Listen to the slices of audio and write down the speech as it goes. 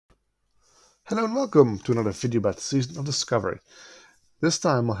Hello and welcome to another video about the Season of Discovery. This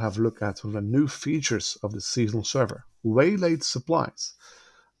time we'll have a look at one of the new features of the seasonal server, Waylaid Supplies.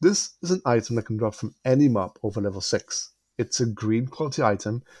 This is an item that can drop from any mob over level 6. It's a green quality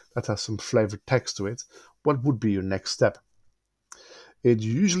item that has some flavored text to it. What would be your next step? It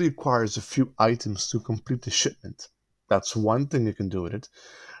usually requires a few items to complete the shipment. That's one thing you can do with it.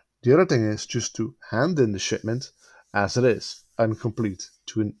 The other thing is just to hand in the shipment as it is, incomplete,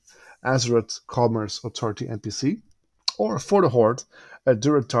 to an Azeroth Commerce Authority NPC, or for the Horde, a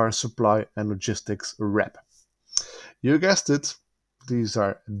Duratar Supply and Logistics rep. You guessed it, these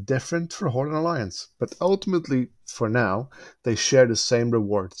are different for Horde and Alliance, but ultimately, for now, they share the same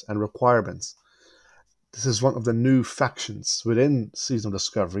rewards and requirements. This is one of the new factions within Season of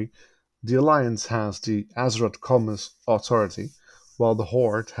Discovery. The Alliance has the Azeroth Commerce Authority, while the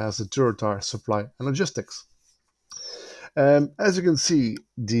Horde has the Duratar Supply and Logistics. As you can see,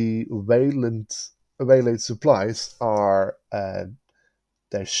 the Waylaid supplies are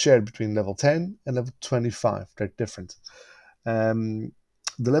they're shared between level 10 and level 25. They're different. The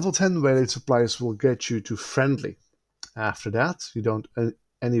level 10 Waylaid supplies will get you to friendly. After that, you don't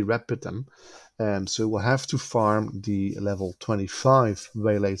any rep with them, so we'll have to farm the level 25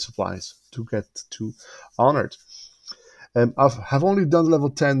 Waylaid supplies to get to honored. I've only done level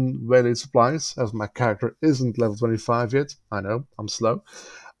 10 Waylaid supplies, as my character isn't level 25 yet. I know, I'm slow.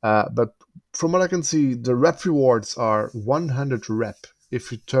 But from what I can see, the rep rewards are 100 rep if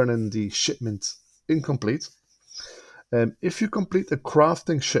you turn in the shipment incomplete. If you complete a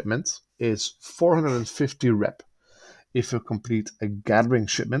crafting shipment, it's 450 rep. If you complete a gathering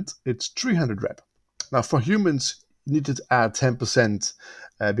shipment, it's 300 rep. Now, for humans, you need to add 10%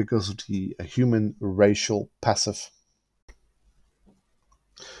 because of the human racial passive.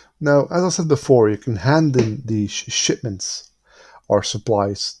 Now, as I said before, you can hand in the shipments or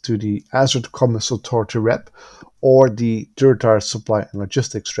supplies to the Azeroth Commerce Authority rep or the Duratar Supply and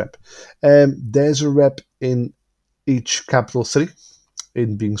Logistics rep. There's a rep in each capital city,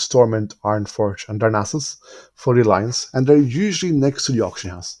 in being Stormont, Ironforge, and Darnassus for the Alliance, and they're usually next to the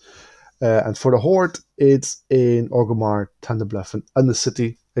auction house. And for the Horde, it's in Orgrimmar, Thunderbluff, and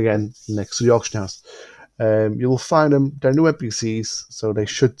Undercity, again next to the auction house. You will find them, they're new NPCs, so they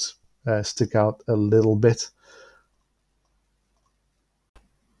should stick out a little bit.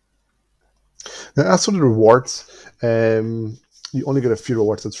 Now, as for the rewards, you only get a few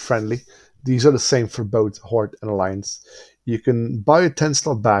rewards that's friendly. These are the same for both Horde and Alliance. You can buy a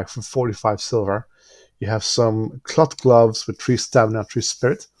 10-slot bag for 45 silver. You have some cloth gloves with 3 stamina, 3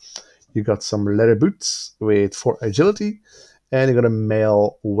 spirit. You got some leather boots with 4 agility. And you got a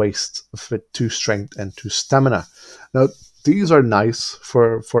mail waist with 2 strength and 2 stamina. Now, these are nice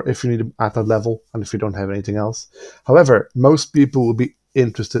for if you need them at that level and if you don't have anything else. However, most people will be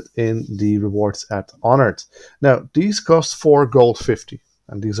interested in the rewards at Honored. Now, these cost 4 gold 50,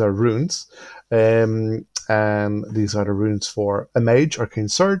 and these are runes. And these are the runes for a mage, Arcane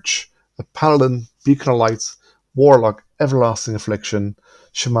Surge, a paladin, Beacon of Light, warlock, Everlasting Affliction,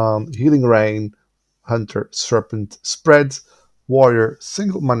 shaman, Healing Rain, hunter, serpent, spread, warrior,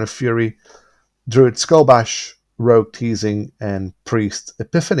 single minor fury, druid, skullbash, rogue, teasing, and priest,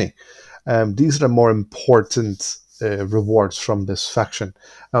 epiphany. These are the more important rewards from this faction.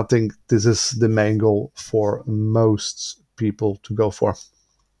 I think this is the main goal for most people to go for.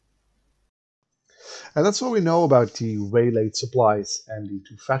 And that's what we know about the Waylaid supplies and the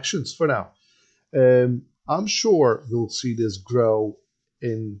 2 factions for now. I'm sure we'll see this grow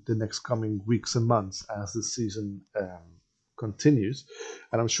in the next coming weeks and months as the season continues.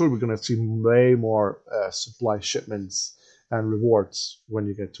 And I'm sure we're going to see way more supply shipments and rewards when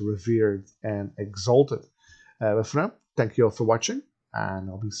you get to Revered and Exalted. But for now, thank you all for watching, and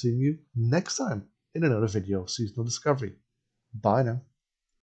I'll be seeing you next time in another video of Seasonal Discovery. Bye now.